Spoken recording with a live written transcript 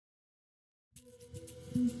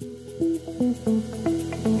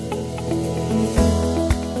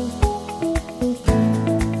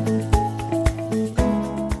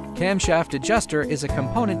Camshaft adjuster is a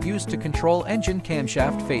component used to control engine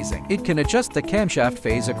camshaft phasing. It can adjust the camshaft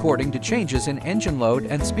phase according to changes in engine load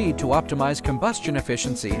and speed to optimize combustion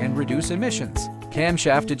efficiency and reduce emissions.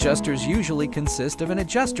 Camshaft adjusters usually consist of an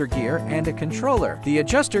adjuster gear and a controller. The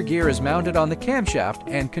adjuster gear is mounted on the camshaft,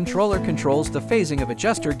 and controller controls the phasing of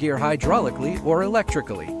adjuster gear hydraulically or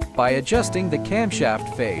electrically. By adjusting the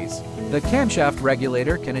camshaft phase, the camshaft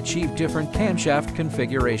regulator can achieve different camshaft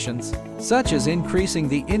configurations, such as increasing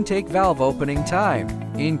the intake valve opening time,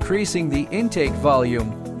 increasing the intake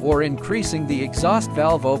volume, or increasing the exhaust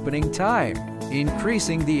valve opening time.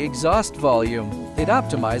 Increasing the exhaust volume, it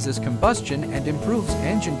optimizes combustion and improves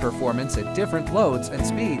engine performance at different loads and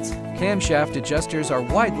speeds. Camshaft adjusters are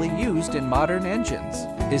widely used in modern engines,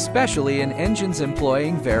 especially in engines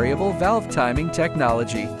employing variable valve timing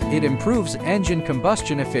technology. It improves engine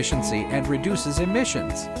combustion efficiency and reduces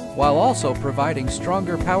emissions, while also providing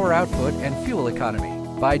stronger power output and fuel economy.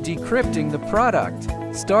 By decrypting the product,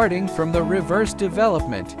 starting from the reverse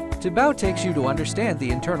development, TiBAO takes you to understand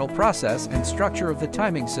the internal process and structure of the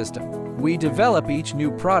timing system. We develop each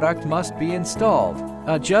new product must be installed,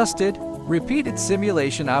 adjusted, repeated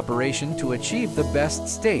simulation operation to achieve the best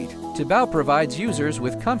state. TiBAO provides users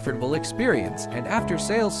with comfortable experience and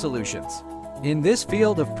after-sales solutions. In this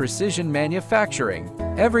field of precision manufacturing,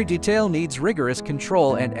 every detail needs rigorous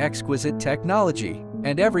control and exquisite technology,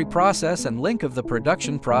 and every process and link of the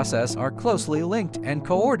production process are closely linked and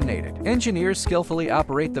coordinated. Engineers skillfully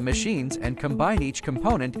operate the machines and combine each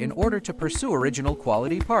component in order to pursue original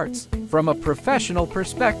quality parts. From a professional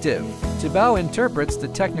perspective, TiBAO interprets the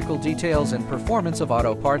technical details and performance of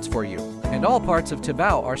auto parts for you, and all parts of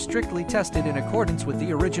TiBAO are strictly tested in accordance with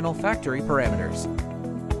the original factory parameters.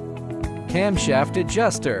 Camshaft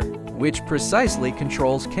adjuster, which precisely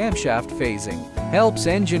controls camshaft phasing, helps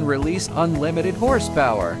engine release unlimited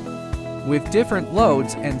horsepower. With different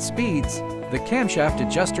loads and speeds, the camshaft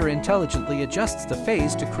adjuster intelligently adjusts the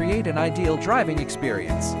phase to create an ideal driving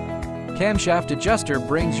experience. Camshaft adjuster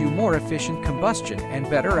brings you more efficient combustion and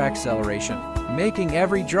better acceleration, making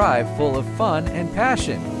every drive full of fun and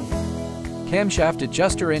passion. Camshaft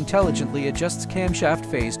adjuster intelligently adjusts camshaft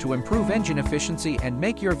phase to improve engine efficiency and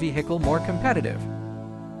make your vehicle more competitive.